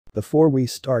Before we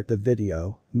start the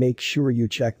video, make sure you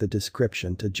check the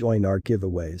description to join our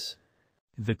giveaways.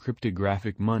 The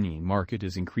cryptographic money market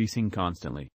is increasing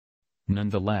constantly.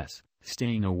 Nonetheless,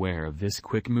 staying aware of this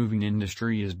quick-moving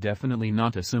industry is definitely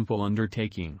not a simple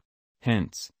undertaking.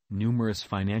 Hence, numerous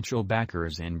financial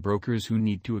backers and brokers who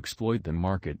need to exploit the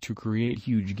market to create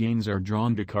huge gains are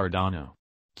drawn to Cardano.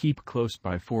 Keep close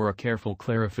by for a careful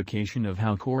clarification of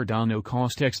how Cardano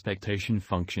cost expectation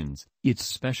functions, its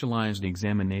specialized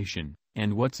examination,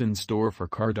 and what's in store for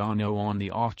Cardano on the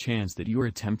off chance that you're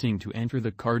attempting to enter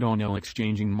the Cardano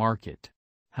exchanging market.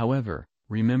 However,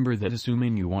 remember that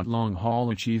assuming you want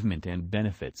long-haul achievement and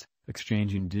benefits,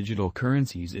 exchanging digital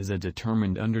currencies is a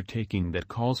determined undertaking that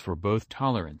calls for both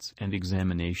tolerance and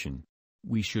examination.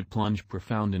 We should plunge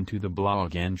profound into the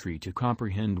blog entry to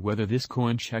comprehend whether this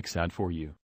coin checks out for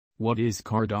you. What is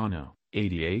Cardano,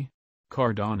 ADA?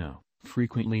 Cardano,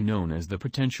 frequently known as the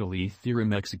potential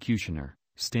Ethereum executioner,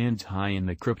 stands high in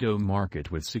the crypto market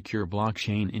with secure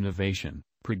blockchain innovation,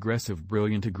 progressive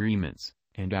brilliant agreements,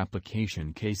 and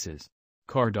application cases.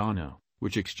 Cardano,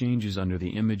 which exchanges under the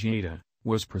image ADA,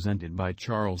 was presented by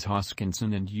Charles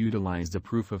Hoskinson and utilized a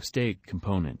proof-of-stake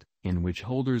component, in which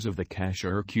holders of the cash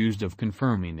are accused of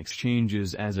confirming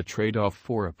exchanges as a trade-off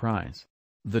for a prize.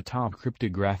 The top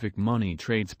cryptographic money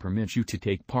trades permit you to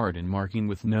take part in marking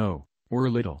with no, or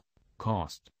little,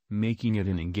 cost, making it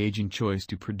an engaging choice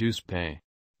to produce pay.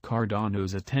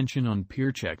 Cardano's attention on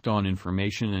peer-checked on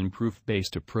information and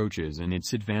proof-based approaches and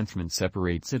its advancement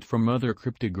separates it from other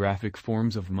cryptographic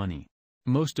forms of money.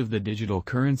 Most of the digital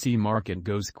currency market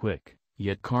goes quick,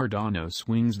 yet Cardano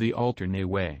swings the alternate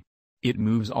way. It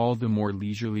moves all the more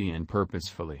leisurely and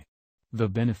purposefully. The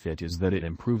benefit is that it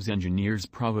improves engineers'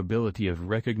 probability of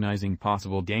recognizing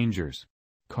possible dangers.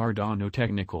 Cardano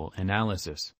technical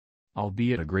analysis.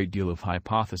 Albeit a great deal of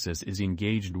hypothesis is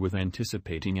engaged with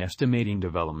anticipating estimating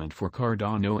development for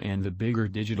Cardano and the bigger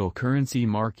digital currency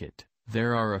market,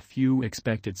 there are a few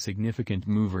expected significant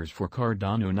movers for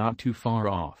Cardano not too far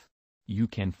off. You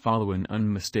can follow an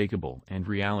unmistakable and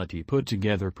reality put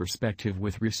together perspective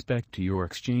with respect to your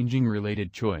exchanging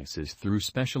related choices through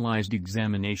specialized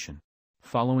examination.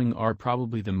 Following are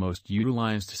probably the most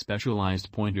utilized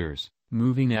specialized pointers.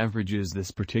 Moving averages.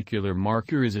 This particular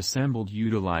marker is assembled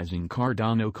utilizing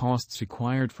Cardano costs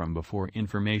acquired from before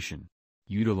information.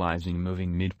 Utilizing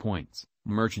moving midpoints,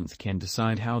 merchants can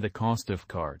decide how the cost of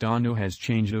Cardano has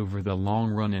changed over the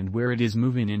long run and where it is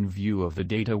moving in view of the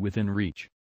data within reach.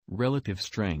 Relative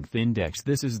Strength Index.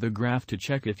 This is the graph to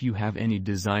check if you have any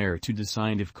desire to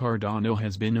decide if Cardano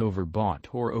has been overbought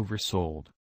or oversold.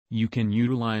 You can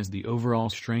utilize the overall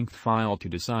strength file to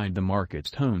decide the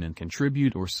market's tone and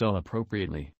contribute or sell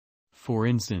appropriately. For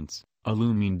instance, a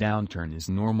looming downturn is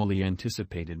normally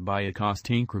anticipated by a cost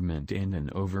increment and an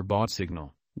overbought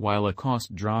signal, while a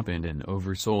cost drop and an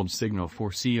oversold signal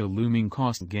foresee a looming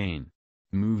cost gain.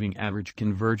 Moving Average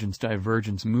Convergence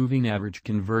Divergence. Moving Average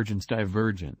Convergence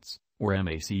Divergence, or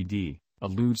MACD,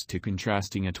 alludes to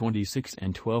contrasting a 26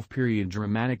 and 12 period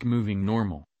dramatic moving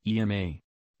normal, EMA.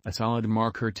 A solid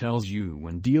marker tells you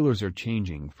when dealers are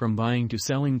changing from buying to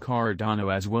selling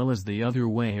Cardano as well as the other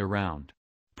way around.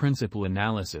 Principal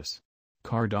analysis.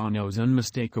 Cardano's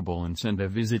unmistakable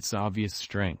incentive is its obvious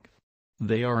strength.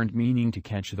 They aren't meaning to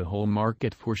catch the whole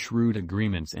market for shrewd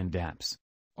agreements and dApps.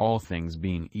 All things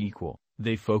being equal,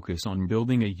 they focus on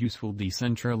building a useful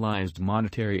decentralized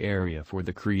monetary area for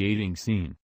the creating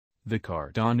scene. The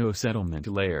Cardano settlement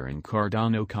layer and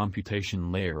Cardano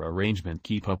computation layer arrangement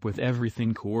keep up with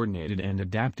everything coordinated and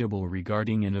adaptable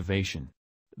regarding innovation.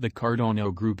 The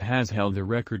Cardano group has held the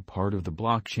record part of the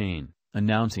blockchain,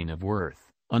 announcing of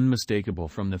worth, unmistakable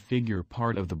from the figure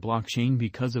part of the blockchain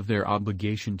because of their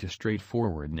obligation to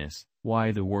straightforwardness,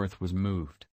 why the worth was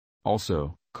moved.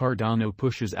 Also, Cardano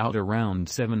pushes out around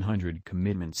 700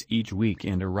 commitments each week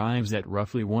and arrives at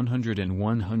roughly 100 and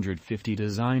 150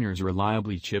 designers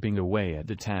reliably chipping away at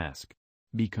the task.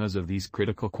 Because of these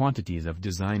critical quantities of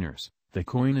designers, the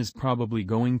coin is probably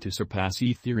going to surpass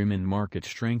Ethereum in market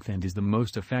strength and is the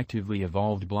most effectively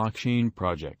evolved blockchain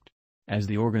project. As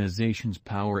the organization's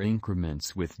power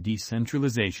increments with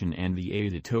decentralization and the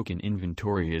ADA token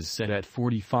inventory is set at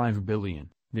 45 billion.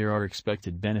 There are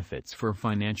expected benefits for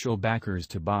financial backers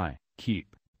to buy,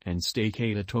 keep, and stake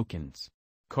ADA tokens.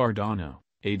 Cardano,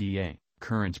 ADA,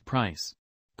 current price.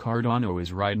 Cardano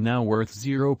is right now worth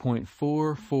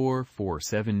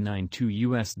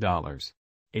 $0.444792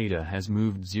 ADA has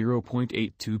moved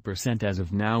 0.82% as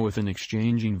of now with an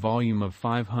exchanging volume of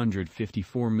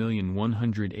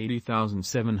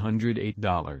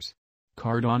 $554,180,708.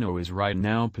 Cardano is right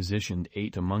now positioned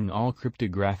 8th among all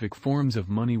cryptographic forms of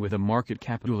money with a market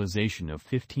capitalization of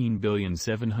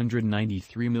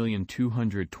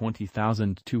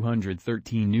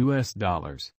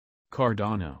 $15,793,220,213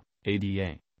 Cardano,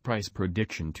 ADA, price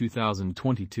prediction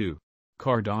 2022.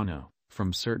 Cardano,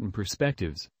 from certain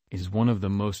perspectives, is one of the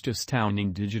most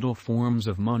astounding digital forms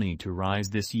of money to rise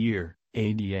this year,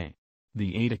 ADA.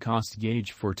 The ADA cost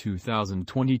gauge for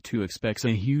 2022 expects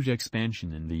a huge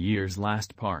expansion in the year's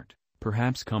last part,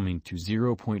 perhaps coming to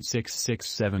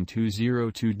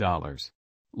 $0.667202.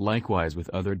 Likewise with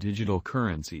other digital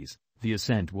currencies, the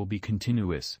ascent will be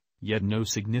continuous, yet no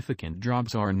significant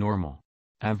drops are normal.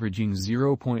 Averaging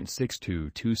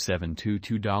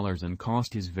 $0.622722 in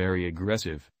cost is very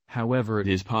aggressive, however it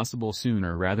is possible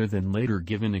sooner rather than later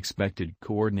given expected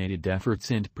coordinated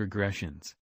efforts and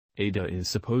progressions. ADA is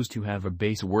supposed to have a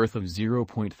base worth of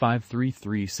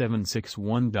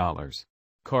 $0.533761.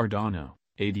 Cardano,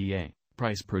 ADA,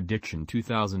 price prediction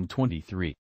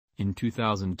 2023. In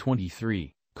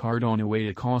 2023, Cardano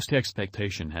ADA cost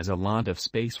expectation has a lot of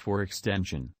space for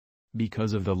extension.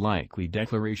 Because of the likely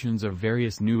declarations of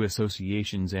various new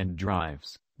associations and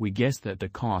drives, we guess that the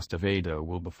cost of ADA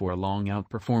will before long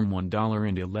outperform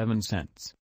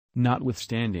 $1.11.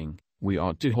 Notwithstanding, we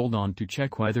ought to hold on to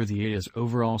check whether the ADA's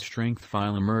overall strength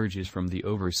file emerges from the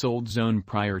oversold zone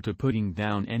prior to putting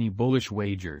down any bullish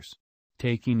wagers.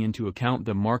 Taking into account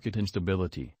the market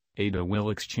instability, ADA will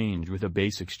exchange with a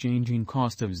base exchanging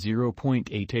cost of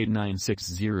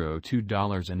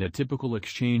 $0.889602 and a typical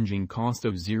exchanging cost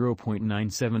of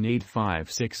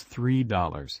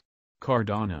 $0.978563.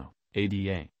 Cardano,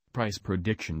 ADA, price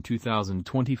prediction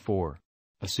 2024.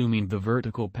 Assuming the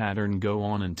vertical pattern go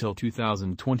on until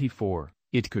 2024,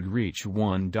 it could reach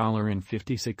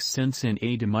 $1.56 and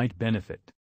ADA might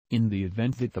benefit. In the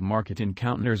event that the market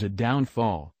encounters a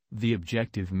downfall, the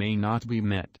objective may not be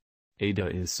met.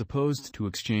 ADA is supposed to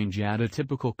exchange at a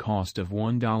typical cost of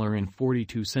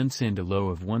 $1.42 and a low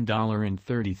of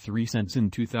 $1.33 in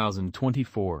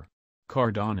 2024.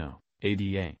 Cardano,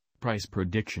 ADA, price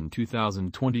prediction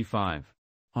 2025.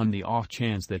 On the off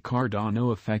chance that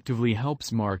Cardano effectively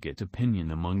helps market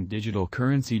opinion among digital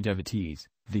currency devotees,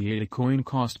 the ADA coin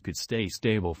cost could stay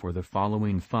stable for the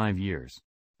following 5 years.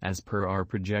 As per our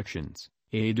projections,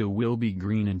 ADA will be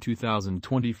green in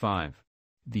 2025.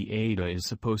 The ADA is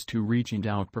supposed to reach and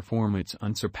outperform its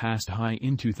unsurpassed high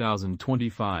in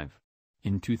 2025.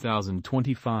 In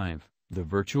 2025, the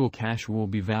virtual cash will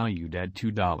be valued at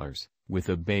 $2. With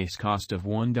a base cost of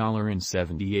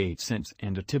 $1.78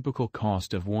 and a typical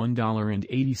cost of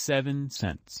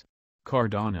 $1.87.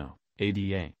 Cardano,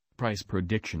 ADA, price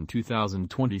prediction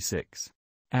 2026.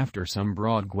 After some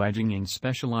broad gauging and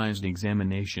specialized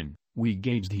examination, we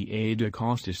gauge the ADA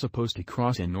cost is supposed to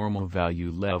cross a normal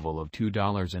value level of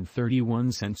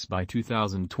 $2.31 by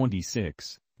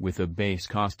 2026, with a base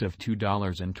cost of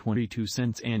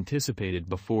 $2.22 anticipated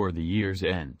before the year's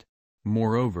end.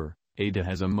 Moreover, ADA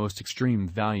has a most extreme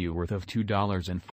value worth of $2.40